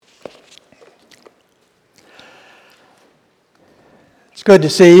It's good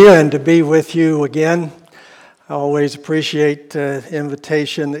to see you and to be with you again. I always appreciate the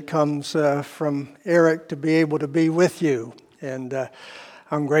invitation that comes from Eric to be able to be with you. And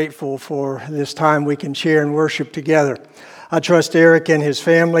I'm grateful for this time we can share and worship together. I trust Eric and his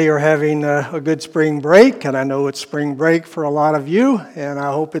family are having a good spring break, and I know it's spring break for a lot of you, and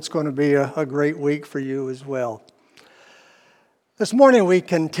I hope it's going to be a great week for you as well. This morning we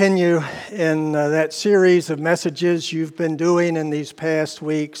continue in that series of messages you've been doing in these past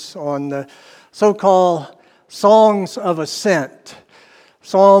weeks on the so-called Songs of Ascent.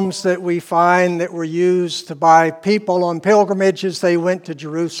 Psalms that we find that were used by people on pilgrimages. They went to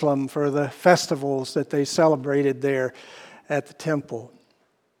Jerusalem for the festivals that they celebrated there at the temple.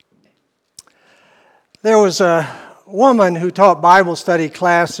 There was a woman who taught Bible study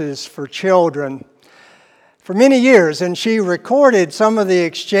classes for children for many years, and she recorded some of the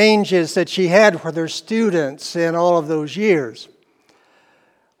exchanges that she had with her students in all of those years.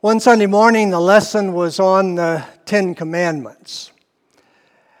 One Sunday morning, the lesson was on the Ten Commandments.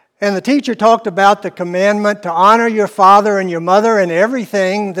 And the teacher talked about the commandment to honor your father and your mother and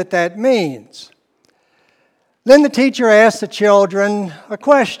everything that means. Then the teacher asked the children a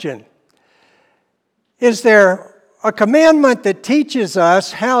question. Is there a commandment that teaches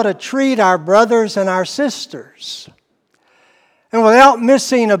us how to treat our brothers and our sisters? And without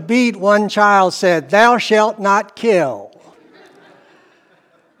missing a beat, one child said, "Thou shalt not kill."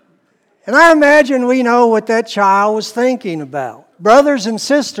 And I imagine we know what that child was thinking about. Brothers and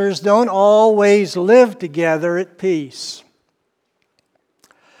sisters don't always live together at peace.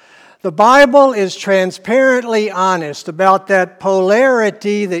 The Bible is transparently honest about that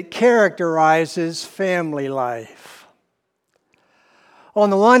polarity that characterizes family life. On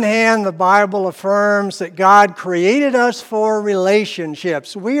the one hand, the Bible affirms that God created us for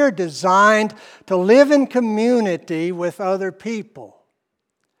relationships. We are designed to live in community with other people.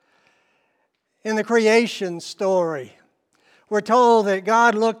 In the creation story, we're told that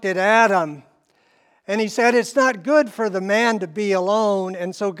God looked at Adam and he said, "It's not good for the man to be alone."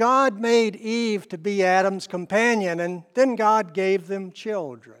 And so God made Eve to be Adam's companion, and then God gave them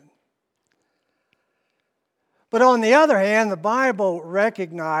children. But on the other hand, the Bible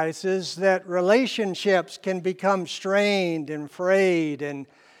recognizes that relationships can become strained and frayed and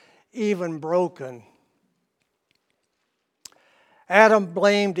even broken. Adam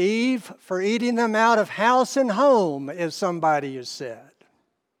blamed Eve for eating them out of house and home, as somebody has said.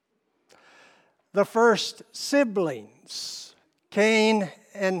 The first siblings, Cain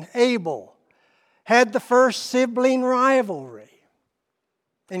and Abel, had the first sibling rivalry,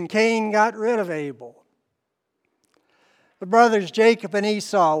 and Cain got rid of Abel. The brothers Jacob and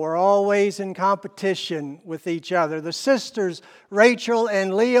Esau were always in competition with each other. The sisters Rachel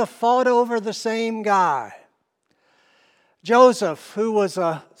and Leah fought over the same guy. Joseph, who was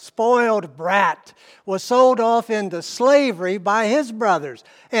a spoiled brat, was sold off into slavery by his brothers.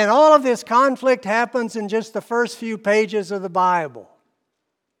 And all of this conflict happens in just the first few pages of the Bible.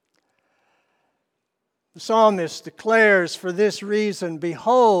 The psalmist declares, "For this reason,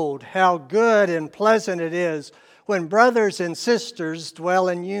 behold, how good and pleasant it is when brothers and sisters dwell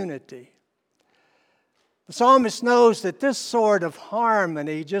in unity." The psalmist knows that this sort of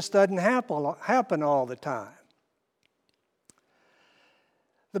harmony just doesn't happen all the time.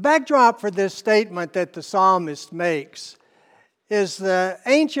 The backdrop for this statement that the psalmist makes is the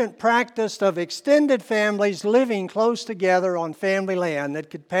ancient practice of extended families living close together on family land that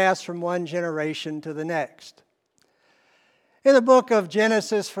could pass from one generation to the next. In the book of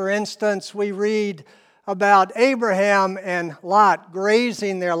Genesis, for instance, we read about Abraham and Lot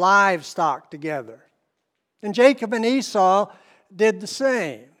grazing their livestock together. And Jacob and Esau did the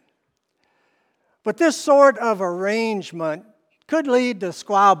same. But this sort of arrangement could lead to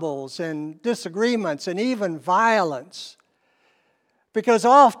squabbles and disagreements and even violence, because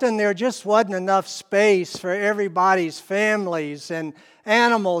often there just wasn't enough space for everybody's families and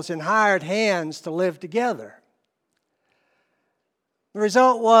animals and hired hands to live together. The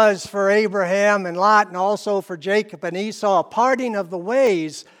result was for Abraham and Lot, and also for Jacob and Esau, a parting of the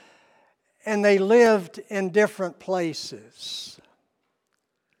ways, and they lived in different places.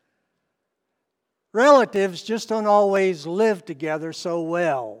 Relatives just don't always live together so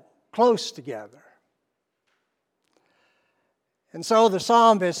well, close together. And so the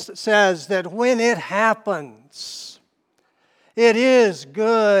psalmist says that when it happens, it is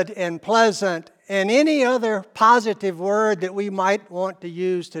good and pleasant, and any other positive word that we might want to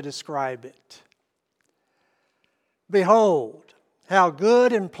use to describe it. Behold, how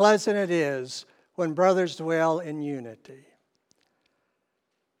good and pleasant it is when brothers dwell in unity.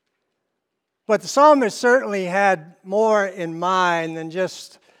 But the psalmist certainly had more in mind than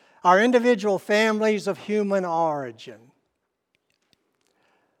just our individual families of human origin.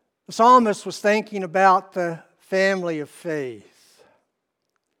 The psalmist was thinking about the family of faith.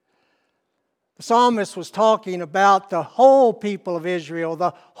 The psalmist was talking about the whole people of Israel,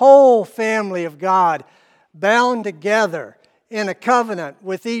 the whole family of God, bound together in a covenant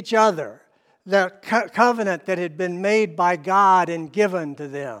with each other, the covenant that had been made by God and given to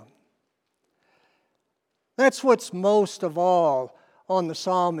them. That's what's most of all on the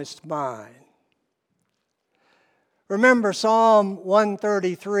psalmist's mind. Remember, Psalm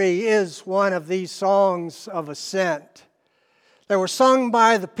 133 is one of these songs of ascent. They were sung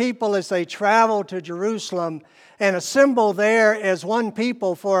by the people as they traveled to Jerusalem and assembled there as one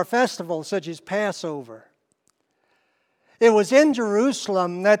people for a festival such as Passover. It was in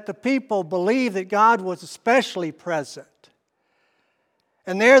Jerusalem that the people believed that God was especially present.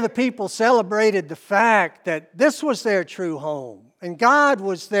 And there the people celebrated the fact that this was their true home, and God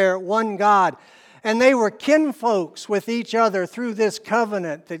was their one God, and they were kinfolks with each other through this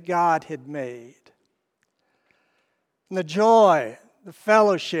covenant that God had made. And the joy, the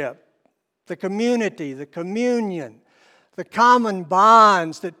fellowship, the community, the communion, the common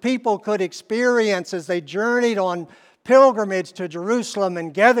bonds that people could experience as they journeyed on pilgrimage to Jerusalem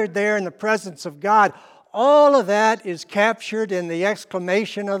and gathered there in the presence of God, all of that is captured in the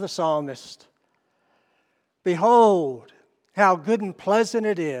exclamation of the psalmist. Behold, how good and pleasant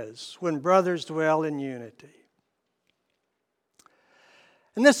it is when brothers dwell in unity.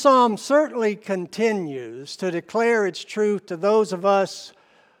 And this psalm certainly continues to declare its truth to those of us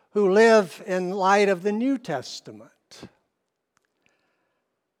who live in light of the New Testament.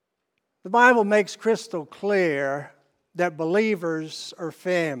 The Bible makes crystal clear that believers are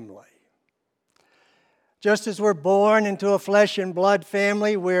family. Just as we're born into a flesh and blood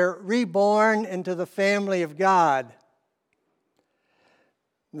family, we're reborn into the family of God.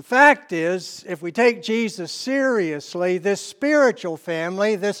 The fact is, if we take Jesus seriously, this spiritual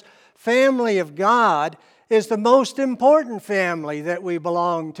family, this family of God, is the most important family that we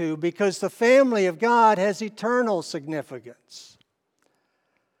belong to because the family of God has eternal significance.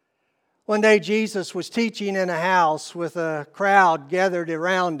 One day Jesus was teaching in a house with a crowd gathered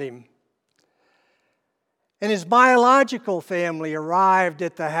around him. And his biological family arrived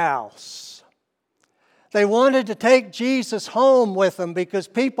at the house. They wanted to take Jesus home with them because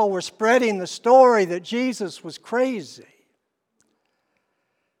people were spreading the story that Jesus was crazy.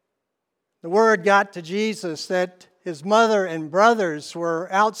 The word got to Jesus that his mother and brothers were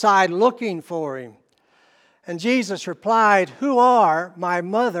outside looking for him. And Jesus replied, "Who are my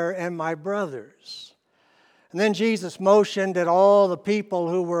mother and my brothers?" And then Jesus motioned at all the people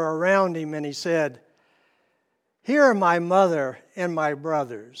who were around him and he said, "Here are my mother and my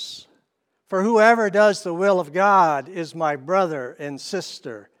brothers. For whoever does the will of God is my brother and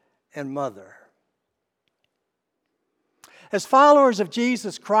sister and mother." As followers of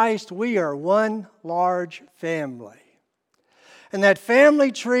Jesus Christ, we are one large family. And that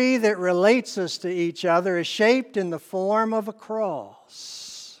family tree that relates us to each other is shaped in the form of a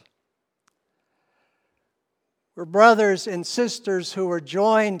cross. We're brothers and sisters who are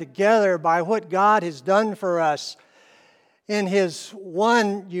joined together by what God has done for us in His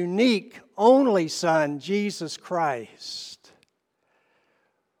one unique, only Son, Jesus Christ.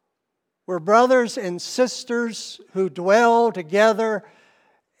 We're brothers and sisters who dwell together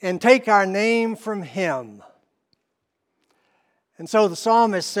and take our name from Him. And so the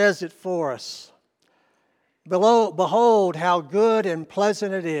psalmist says it for us. Behold, how good and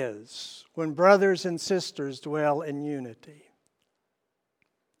pleasant it is when brothers and sisters dwell in unity.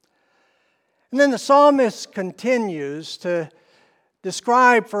 And then the psalmist continues to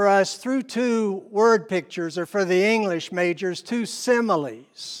describe for us through two word pictures, or for the English majors, two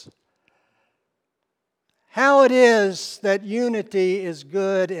similes, how it is that unity is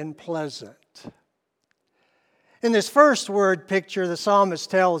good and pleasant. In this first word picture, the psalmist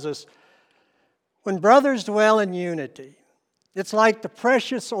tells us, when brothers dwell in unity, it's like the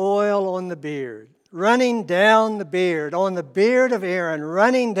precious oil on the beard, running down the beard, on the beard of Aaron,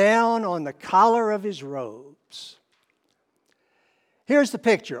 running down on the collar of his robes. Here's the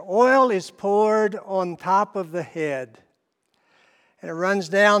picture. Oil is poured on top of the head, and it runs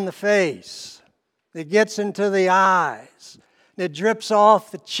down the face. It gets into the eyes, and it drips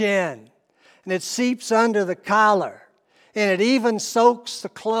off the chin. And it seeps under the collar. And it even soaks the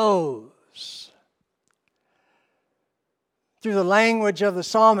clothes. Through the language of the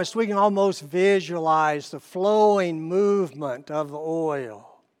psalmist, we can almost visualize the flowing movement of the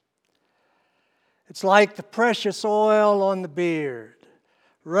oil. It's like the precious oil on the beard,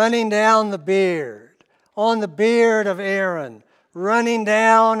 running down the beard, on the beard of Aaron, running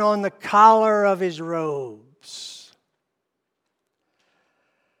down on the collar of his robes.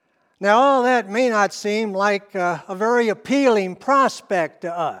 Now, all that may not seem like a very appealing prospect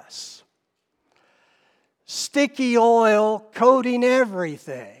to us. Sticky oil coating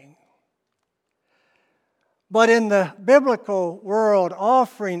everything. But in the biblical world,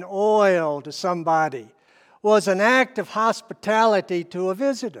 offering oil to somebody was an act of hospitality to a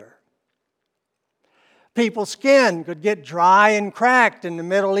visitor. People's skin could get dry and cracked in the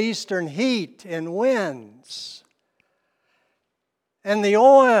Middle Eastern heat and winds. And the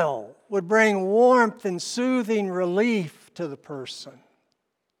oil would bring warmth and soothing relief to the person.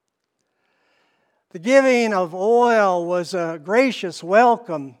 The giving of oil was a gracious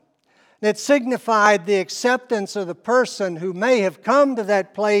welcome. It signified the acceptance of the person who may have come to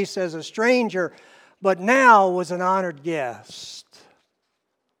that place as a stranger, but now was an honored guest.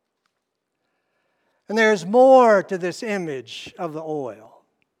 And there's more to this image of the oil.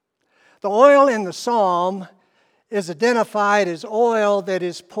 The oil in the psalm is identified as oil that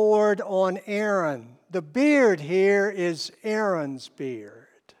is poured on Aaron. The beard here is Aaron's beard.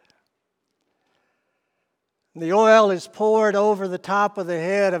 The oil is poured over the top of the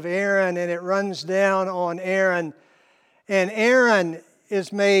head of Aaron, and it runs down on Aaron. And Aaron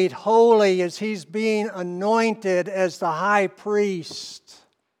is made holy as he's being anointed as the high priest.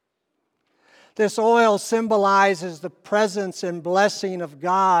 This oil symbolizes the presence and blessing of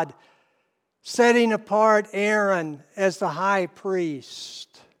God, setting apart Aaron as the high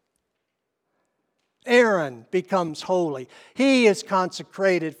priest. Aaron becomes holy. He is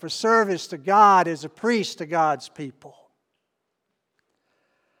consecrated for service to God as a priest to God's people.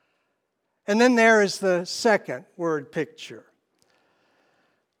 And then there is the second word picture.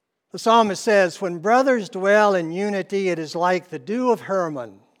 The psalmist says, "When brothers dwell in unity, it is like the dew of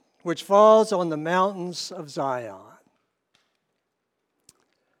Hermon, which falls on the mountains of Zion."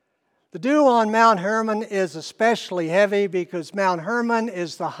 The dew on Mount Hermon is especially heavy because Mount Hermon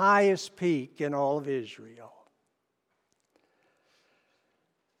is the highest peak in all of Israel.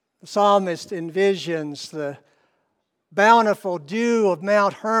 The psalmist envisions the bountiful dew of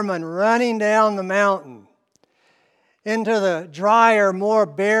Mount Hermon running down the mountain into the drier, more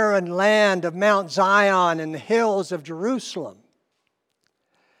barren land of Mount Zion and the hills of Jerusalem.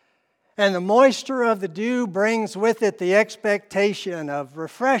 And the moisture of the dew brings with it the expectation of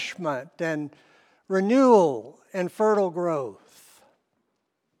refreshment and renewal and fertile growth.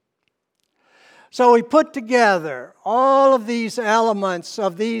 So we put together all of these elements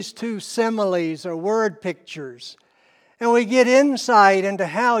of these two similes or word pictures, and we get insight into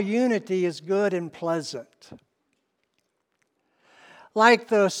how unity is good and pleasant. Like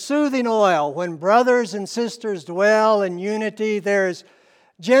the soothing oil, when brothers and sisters dwell in unity, there's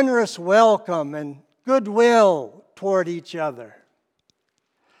generous welcome and goodwill toward each other.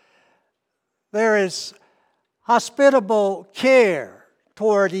 There is hospitable care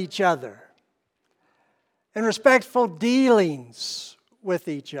toward each other and respectful dealings with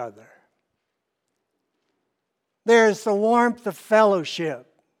each other. There's the warmth of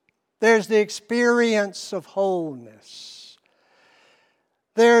fellowship. There's the experience of wholeness.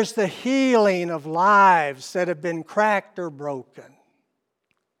 There's the healing of lives that have been cracked or broken.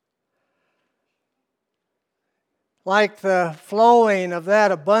 Like the flowing of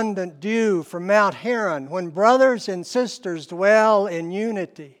that abundant dew from Mount Hermon, when brothers and sisters dwell in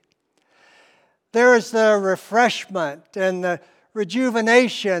unity, there is the refreshment and the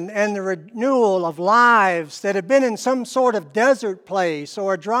rejuvenation and the renewal of lives that have been in some sort of desert place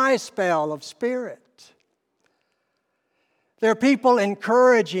or a dry spell of spirit. There are people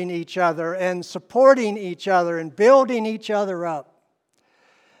encouraging each other and supporting each other and building each other up.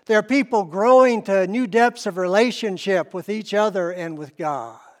 There are people growing to new depths of relationship with each other and with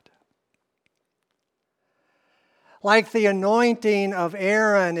God. Like the anointing of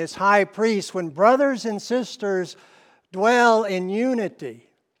Aaron as high priest, when brothers and sisters dwell in unity,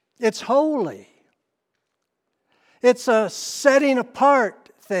 it's holy. It's a setting apart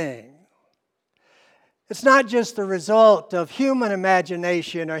thing. It's not just the result of human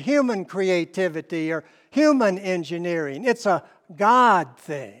imagination or human creativity or human engineering. It's a God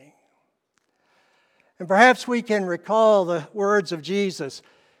thing. And perhaps we can recall the words of Jesus,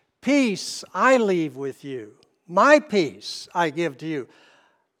 "Peace I leave with you. My peace I give to you.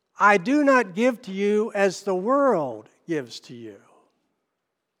 I do not give to you as the world gives to you."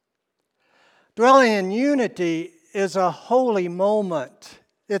 Dwelling in unity is a holy moment.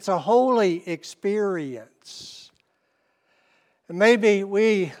 It's a holy experience. And maybe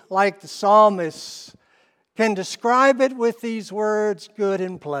we, like the psalmist, can describe it with these words, good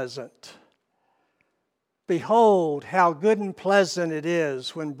and pleasant. Behold, how good and pleasant it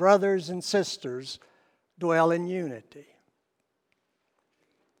is when brothers and sisters dwell in unity.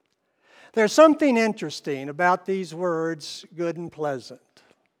 There's something interesting about these words, good and pleasant.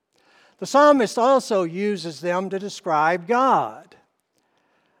 The psalmist also uses them to describe God.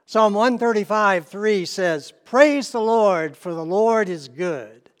 Psalm 135:3 says, "Praise the Lord, for the Lord is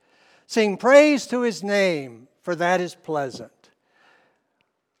good. Sing praise to His name, for that is pleasant."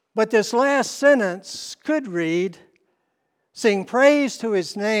 But this last sentence could read, "Sing praise to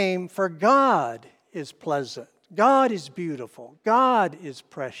His name, for God is pleasant. God is beautiful. God is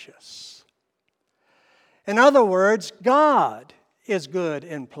precious." In other words, God is good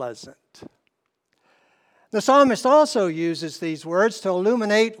and pleasant. The psalmist also uses these words to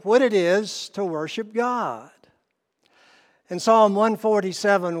illuminate what it is to worship God. In Psalm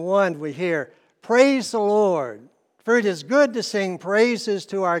 147:1 we hear, "Praise the Lord, for it is good to sing praises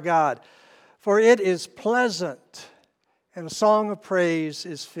to our God, for it is pleasant, and a song of praise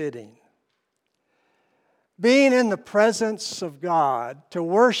is fitting." Being in the presence of God, to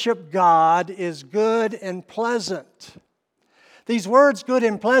worship God, is good and pleasant. These words, good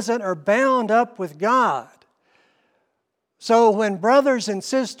and pleasant, are bound up with God. So when brothers and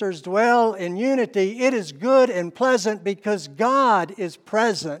sisters dwell in unity, it is good and pleasant because God is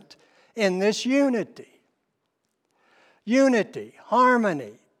present in this unity. Unity,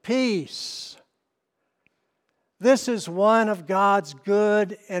 harmony, peace. This is one of God's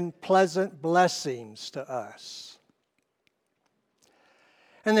good and pleasant blessings to us.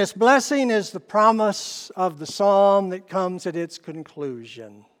 And this blessing is the promise of the psalm that comes at its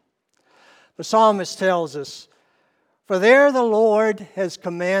conclusion. The psalmist tells us, "For there the Lord has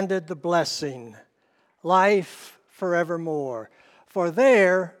commanded the blessing, life forevermore." For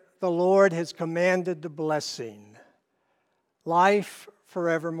there the Lord has commanded the blessing, life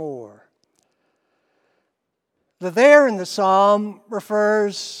forevermore. The there in the psalm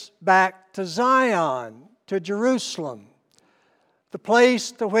refers back to Zion, to Jerusalem, the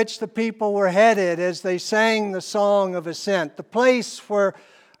place to which the people were headed as they sang the song of ascent, the place where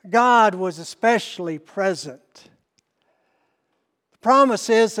God was especially present. The promise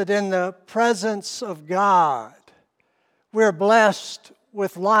is that in the presence of God, we're blessed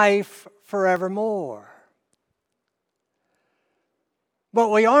with life forevermore. But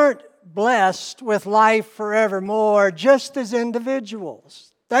we aren't blessed with life forevermore just as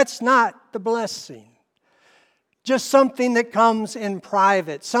individuals. That's not the blessing. Just something that comes in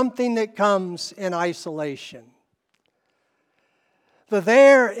private, something that comes in isolation. The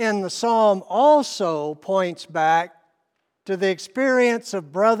there in the psalm also points back to the experience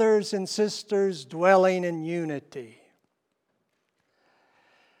of brothers and sisters dwelling in unity.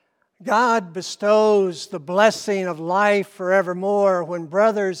 God bestows the blessing of life forevermore when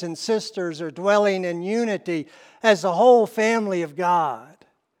brothers and sisters are dwelling in unity as the whole family of God.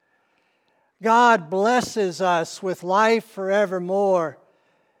 God blesses us with life forevermore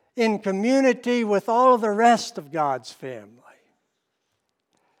in community with all of the rest of God's family.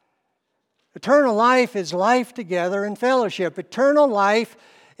 Eternal life is life together in fellowship. Eternal life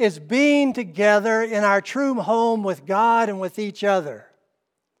is being together in our true home with God and with each other.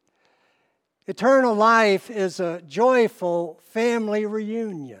 Eternal life is a joyful family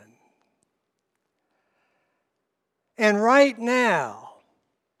reunion. And right now,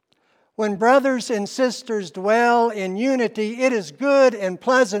 when brothers and sisters dwell in unity, it is good and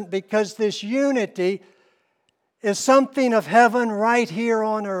pleasant because this unity is something of heaven right here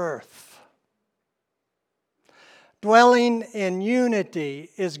on earth. Dwelling in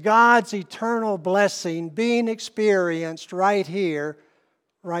unity is God's eternal blessing being experienced right here,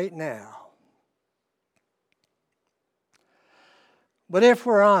 right now. But if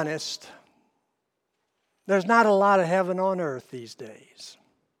we're honest, there's not a lot of heaven on earth these days.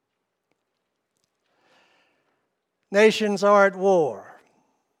 Nations are at war.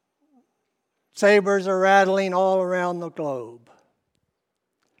 Sabers are rattling all around the globe.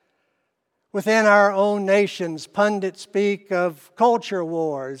 Within our own nations, pundits speak of culture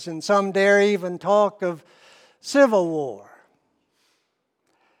wars, and some dare even talk of civil war.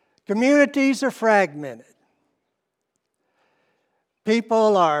 Communities are fragmented.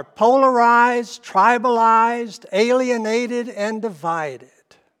 People are polarized, tribalized, alienated, and divided.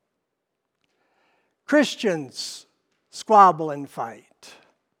 Christians squabble and fight.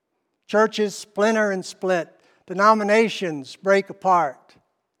 Churches splinter and split. Denominations break apart.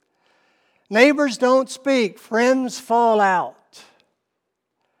 Neighbors don't speak. Friends fall out.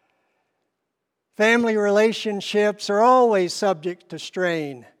 Family relationships are always subject to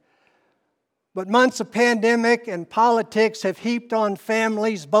strain. But months of pandemic and politics have heaped on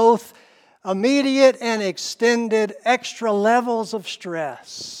families both immediate and extended extra levels of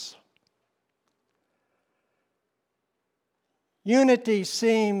stress. Unity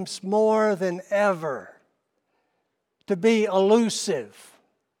seems more than ever to be elusive.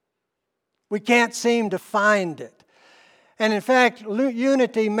 We can't seem to find it. And in fact,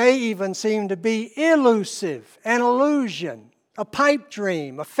 unity may even seem to be elusive, an illusion, a pipe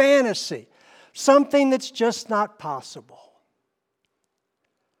dream, a fantasy, something that's just not possible.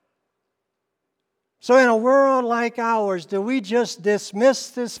 So in a world like ours, do we just dismiss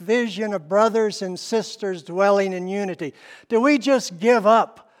this vision of brothers and sisters dwelling in unity? Do we just give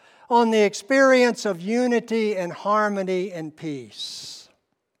up on the experience of unity and harmony and peace?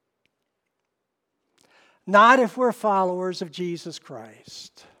 Not if we're followers of Jesus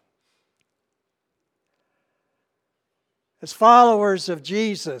Christ. As followers of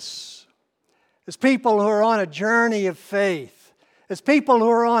Jesus, as people who are on a journey of faith, as people who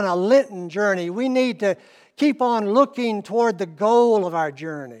are on a Lenten journey, we need to keep on looking toward the goal of our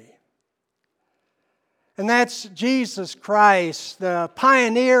journey. And that's Jesus Christ, the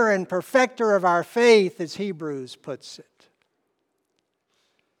pioneer and perfecter of our faith, as Hebrews puts it.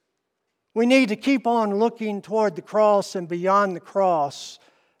 We need to keep on looking toward the cross and beyond the cross,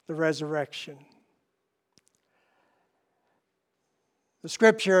 the resurrection. The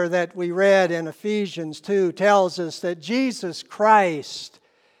scripture that we read in Ephesians 2 tells us that Jesus Christ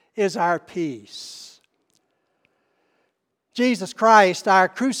is our peace. Jesus Christ, our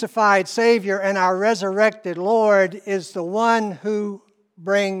crucified Savior and our resurrected Lord, is the one who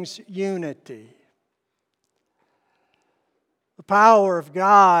brings unity. The power of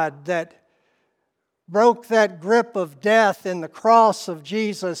God that broke that grip of death in the cross of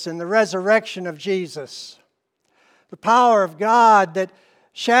Jesus and the resurrection of Jesus. The power of God that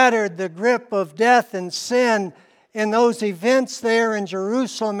shattered the grip of death and sin in those events there in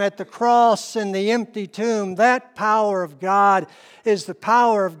Jerusalem at the cross and the empty tomb. That power of God is the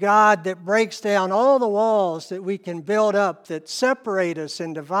power of God that breaks down all the walls that we can build up that separate us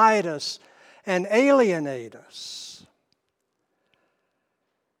and divide us and alienate us.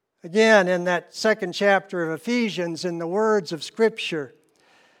 Again, in that second chapter of Ephesians, in the words of Scripture,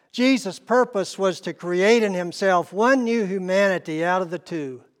 Jesus' purpose was to create in Himself one new humanity out of the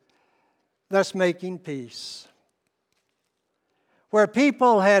two, thus making peace. Where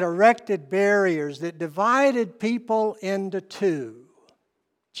people had erected barriers that divided people into two,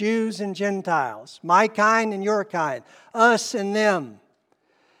 Jews and Gentiles, my kind and your kind, us and them,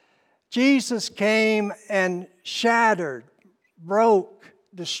 Jesus came and shattered, broke,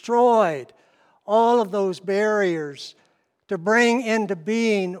 destroyed all of those barriers to bring into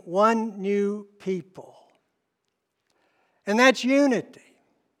being one new people. And that's unity.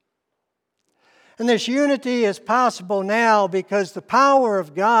 And this unity is possible now because the power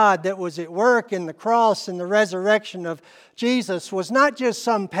of God that was at work in the cross and the resurrection of Jesus was not just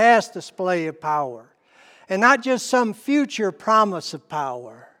some past display of power and not just some future promise of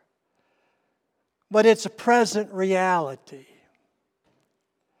power, but it's a present reality.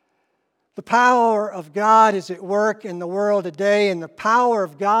 The power of God is at work in the world today, and the power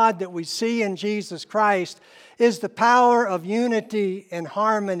of God that we see in Jesus Christ is the power of unity and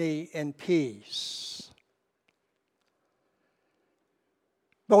harmony and peace.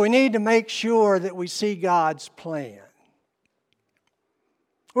 But we need to make sure that we see God's plan.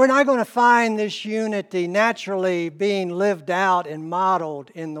 We're not going to find this unity naturally being lived out and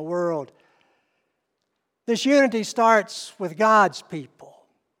modeled in the world. This unity starts with God's people.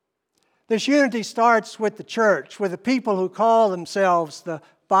 This unity starts with the church, with the people who call themselves the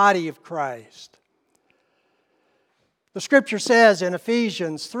body of Christ. The Scripture says in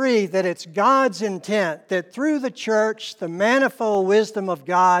Ephesians 3 that it's God's intent that through the church the manifold wisdom of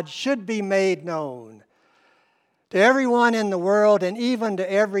God should be made known to everyone in the world and even to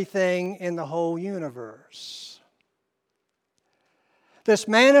everything in the whole universe. This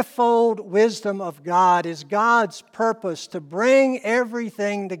manifold wisdom of God is God's purpose to bring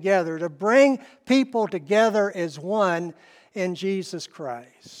everything together, to bring people together as one in Jesus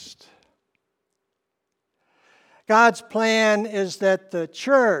Christ. God's plan is that the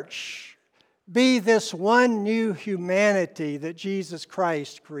church be this one new humanity that Jesus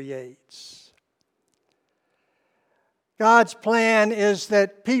Christ creates. God's plan is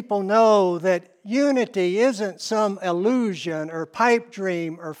that people know that unity isn't some illusion or pipe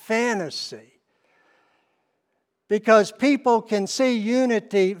dream or fantasy, because people can see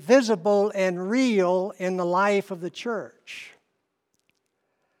unity visible and real in the life of the church.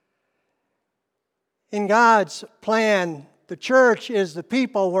 In God's plan the church is the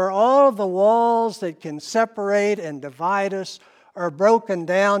people where all of the walls that can separate and divide us are broken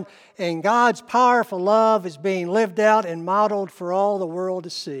down, and God's powerful love is being lived out and modeled for all the world to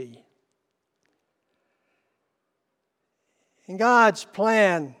see. In God's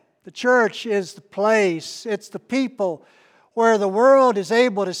plan, the church is the place, it's the people where the world is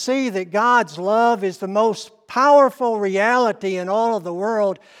able to see that God's love is the most powerful reality in all of the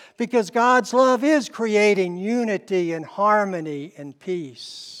world, because God's love is creating unity and harmony and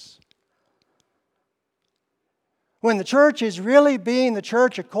peace. When the church is really being the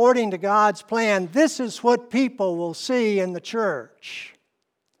church according to God's plan, this is what people will see in the church.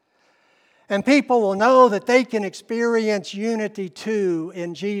 And people will know that they can experience unity too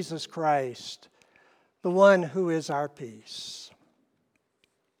in Jesus Christ, the one who is our peace.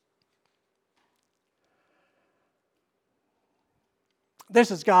 This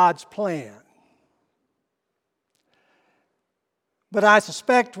is God's plan. But I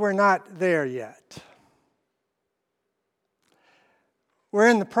suspect we're not there yet. We're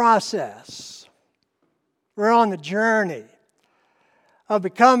in the process. We're on the journey of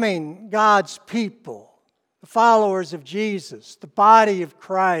becoming God's people, the followers of Jesus, the body of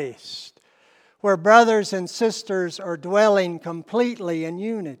Christ, where brothers and sisters are dwelling completely in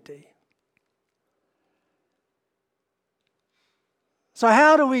unity. So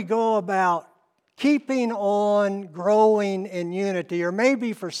how do we go about keeping on growing in unity, or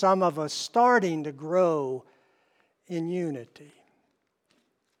maybe for some of us, starting to grow in unity?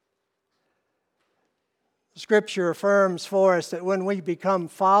 Scripture affirms for us that when we become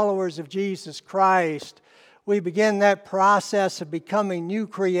followers of Jesus Christ, we begin that process of becoming new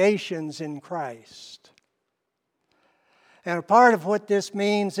creations in Christ. And a part of what this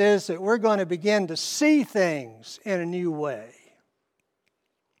means is that we're going to begin to see things in a new way.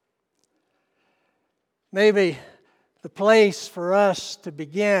 Maybe the place for us to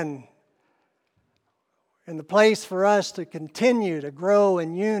begin and the place for us to continue to grow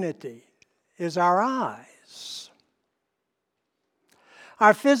in unity is our eyes.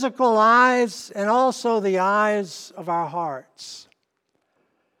 Our physical eyes and also the eyes of our hearts.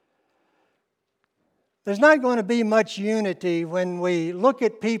 There's not going to be much unity when we look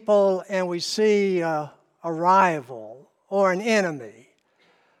at people and we see a rival or an enemy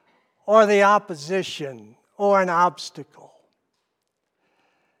or the opposition or an obstacle.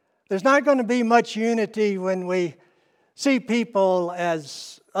 There's not going to be much unity when we see people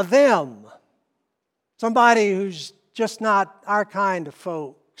as a them, somebody who's just not our kind of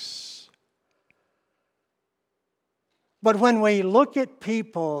folks. But when we look at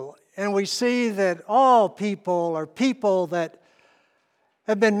people and we see that all people are people that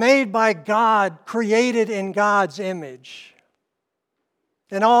have been made by God, created in God's image,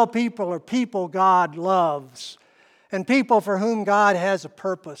 and all people are people God loves, and people for whom God has a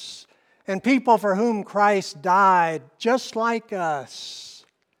purpose, and people for whom Christ died just like us,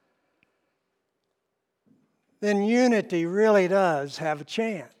 then unity really does have a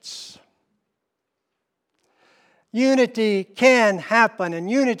chance. Unity can happen, and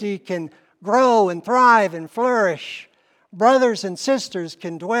unity can grow and thrive and flourish. Brothers and sisters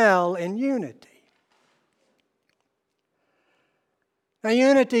can dwell in unity. Now,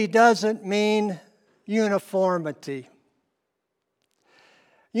 unity doesn't mean uniformity.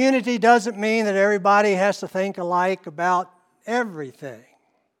 Unity doesn't mean that everybody has to think alike about everything.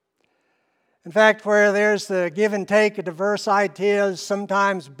 In fact, where there's the give and take of diverse ideas,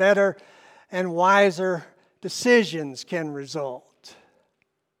 sometimes better and wiser decisions can result.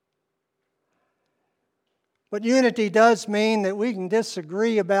 But unity does mean that we can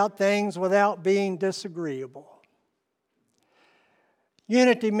disagree about things without being disagreeable.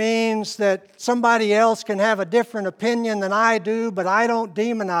 Unity means that somebody else can have a different opinion than I do, but I don't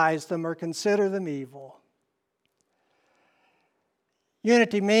demonize them or consider them evil.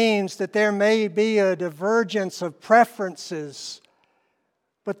 Unity means that there may be a divergence of preferences,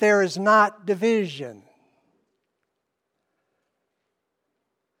 but there is not division.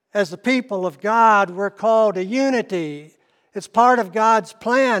 As the people of God, we're called to unity. It's part of God's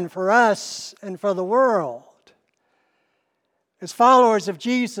plan for us and for the world. As followers of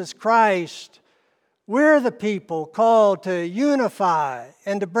Jesus Christ, we're the people called to unify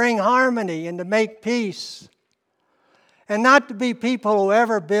and to bring harmony and to make peace. And not to be people who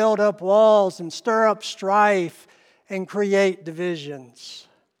ever build up walls and stir up strife and create divisions.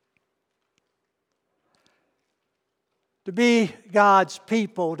 To be God's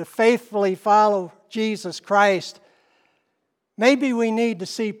people, to faithfully follow Jesus Christ, maybe we need to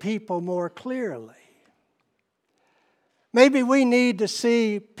see people more clearly. Maybe we need to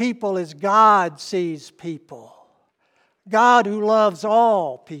see people as God sees people, God who loves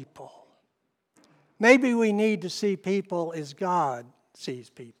all people. Maybe we need to see people as God sees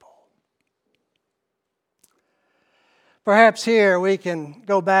people. Perhaps here we can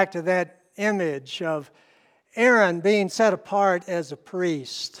go back to that image of Aaron being set apart as a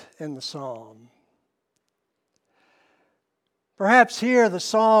priest in the psalm. Perhaps here the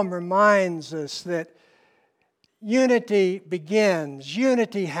psalm reminds us that unity begins,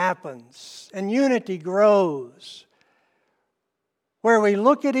 unity happens, and unity grows. Where we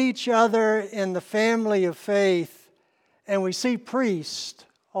look at each other in the family of faith and we see priests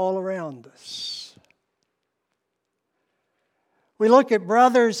all around us. We look at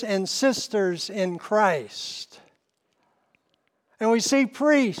brothers and sisters in Christ and we see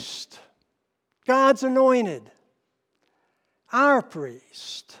priests, God's anointed, our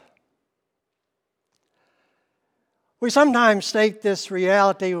priest. We sometimes state this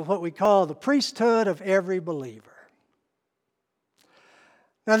reality with what we call the priesthood of every believer.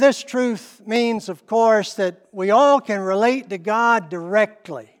 Now, this truth means, of course, that we all can relate to God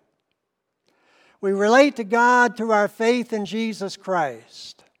directly. We relate to God through our faith in Jesus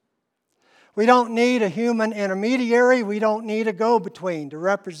Christ. We don't need a human intermediary. We don't need a go-between to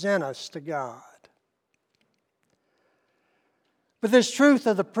represent us to God. But this truth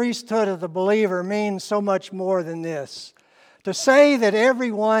of the priesthood of the believer means so much more than this. To say that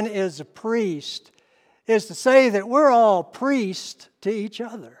everyone is a priest is to say that we're all priests to each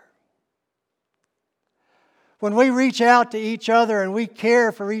other. When we reach out to each other and we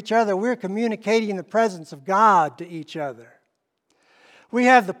care for each other, we're communicating the presence of God to each other. We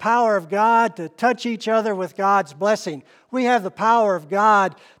have the power of God to touch each other with God's blessing. We have the power of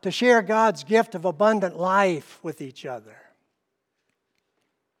God to share God's gift of abundant life with each other.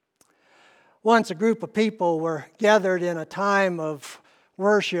 Once a group of people were gathered in a time of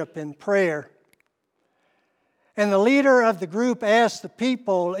worship and prayer. And the leader of the group asked the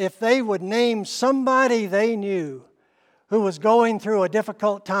people if they would name somebody they knew who was going through a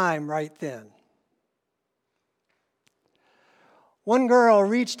difficult time right then. One girl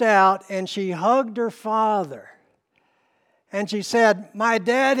reached out and she hugged her father. And she said, "My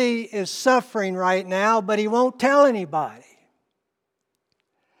daddy is suffering right now, but he won't tell anybody."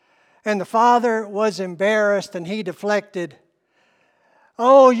 And the father was embarrassed and he deflected,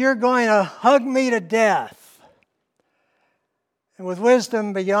 "Oh, you're going to hug me to death." And with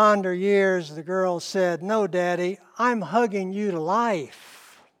wisdom beyond her years, the girl said, "No, Daddy, I'm hugging you to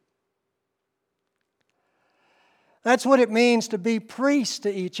life." That's what it means to be priests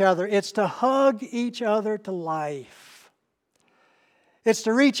to each other. It's to hug each other to life. It's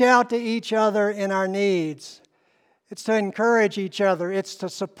to reach out to each other in our needs. It's to encourage each other. It's to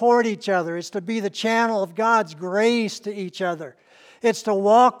support each other. It's to be the channel of God's grace to each other. It's to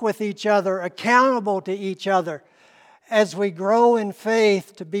walk with each other, accountable to each other, as we grow in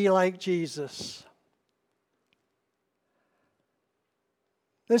faith to be like Jesus.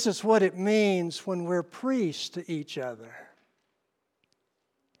 This is what it means when we're priests to each other.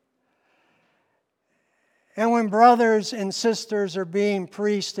 And when brothers and sisters are being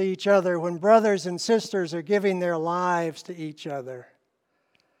priests to each other, when brothers and sisters are giving their lives to each other,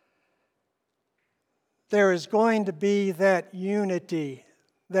 there is going to be that unity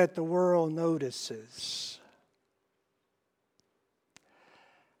that the world notices.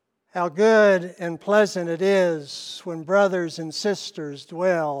 How good and pleasant it is when brothers and sisters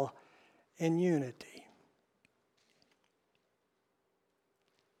dwell in unity.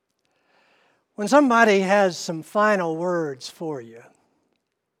 When somebody has some final words for you,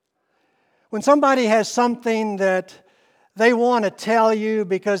 when somebody has something that they want to tell you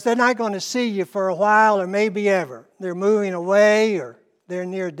because they're not going to see you for a while or maybe ever, they're moving away or they're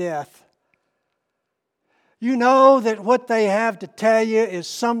near death, you know that what they have to tell you is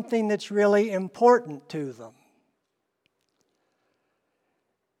something that's really important to them.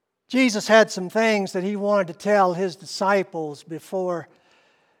 Jesus had some things that he wanted to tell his disciples before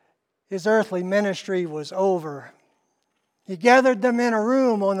his earthly ministry was over. He gathered them in a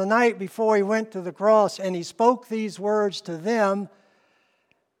room on the night before he went to the cross, and he spoke these words to them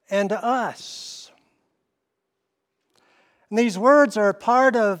and to us. And these words are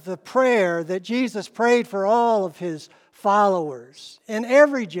part of the prayer that Jesus prayed for all of his followers in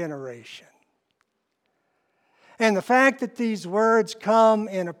every generation. And the fact that these words come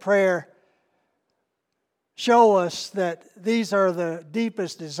in a prayer show us that these are the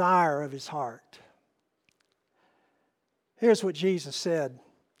deepest desire of his heart. Here's what Jesus said.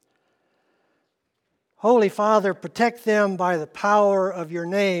 "Holy Father, protect them by the power of your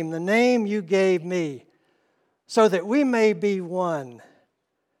name, the name you gave me, so that we may be one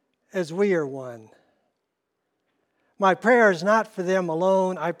as we are one. My prayer is not for them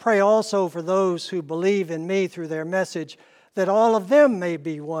alone. I pray also for those who believe in me through their message, that all of them may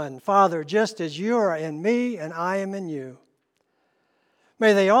be one. Father, just as you are in me and I am in you.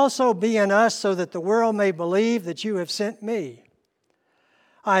 May they also be in us so that the world may believe that you have sent me.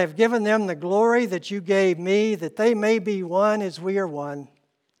 I have given them the glory that you gave me, that they may be one as we are one.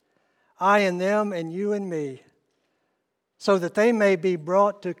 I in them and you in me, so that they may be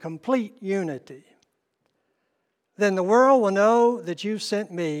brought to complete unity. Then the world will know that you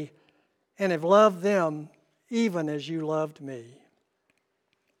sent me and have loved them even as you loved me.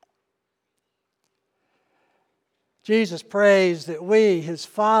 Jesus prays that we, His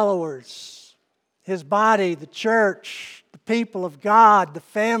followers, His body, the church, the people of God, the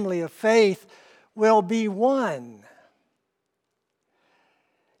family of faith, will be one.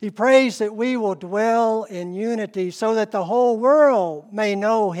 He prays that we will dwell in unity so that the whole world may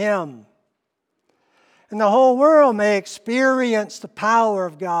know Him and the whole world may experience the power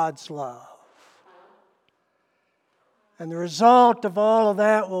of God's love. And the result of all of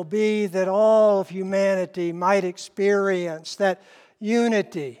that will be that all of humanity might experience that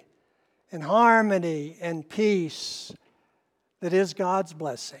unity and harmony and peace that is God's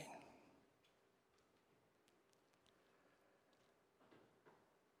blessing.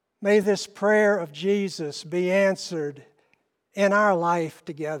 May this prayer of Jesus be answered in our life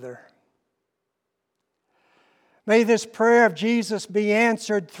together. May this prayer of Jesus be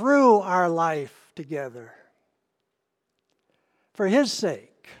answered through our life together. For His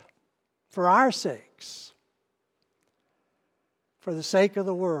sake, for our sakes, for the sake of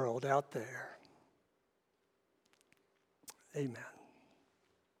the world out there. Amen.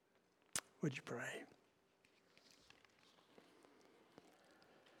 Would you pray?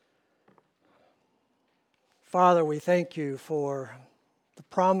 Father, we thank you for the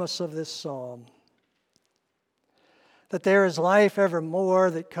promise of this psalm, that there is life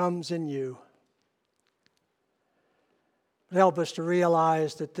evermore that comes in you. Help us to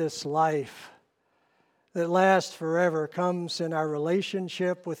realize that this life that lasts forever comes in our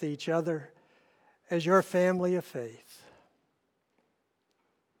relationship with each other as your family of faith.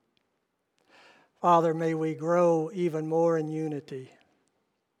 Father, may we grow even more in unity,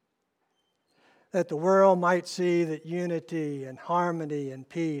 that the world might see that unity and harmony and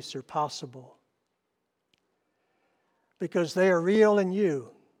peace are possible because they are real in you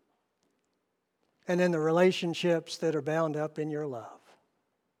and in the relationships that are bound up in your love.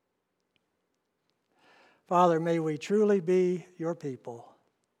 Father, may we truly be your people,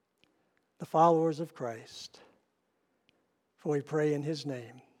 the followers of Christ. For we pray in His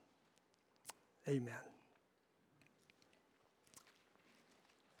name. Amen.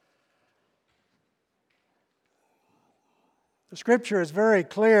 The Scripture is very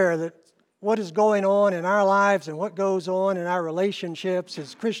clear that what is going on in our lives and what goes on in our relationships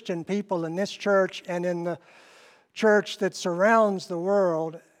as Christian people in this church and in the church that surrounds the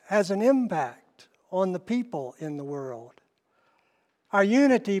world has an impact on the people in the world. Our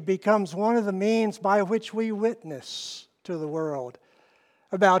unity becomes one of the means by which we witness to the world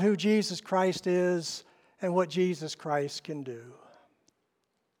about who Jesus Christ is and what Jesus Christ can do.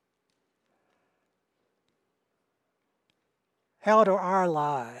 How do our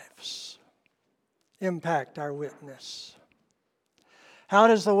lives impact our witness? How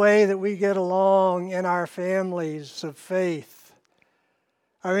does the way that we get along in our families of faith,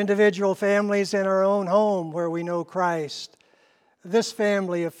 our individual families in our own home where we know Christ, this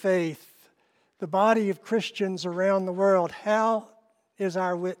family of faith, the body of Christians around the world, how is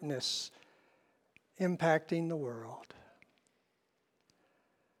our witness impacting the world?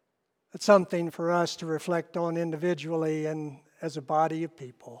 It's something for us to reflect on individually and as a body of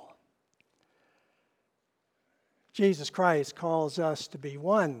people. Jesus Christ calls us to be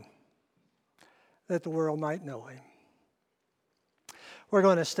one, that the world might know Him. We're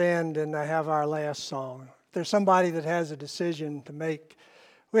going to stand and have our last song. If there's somebody that has a decision to make,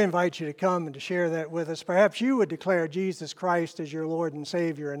 we invite you to come and to share that with us. Perhaps you would declare Jesus Christ as your Lord and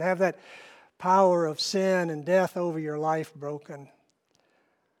Savior and have that power of sin and death over your life broken.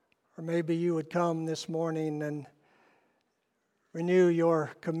 Or maybe you would come this morning and renew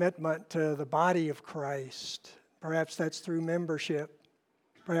your commitment to the body of Christ. Perhaps that's through membership.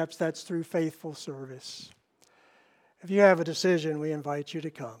 Perhaps that's through faithful service. If you have a decision, we invite you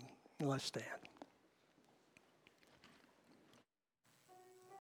to come. Let's stand.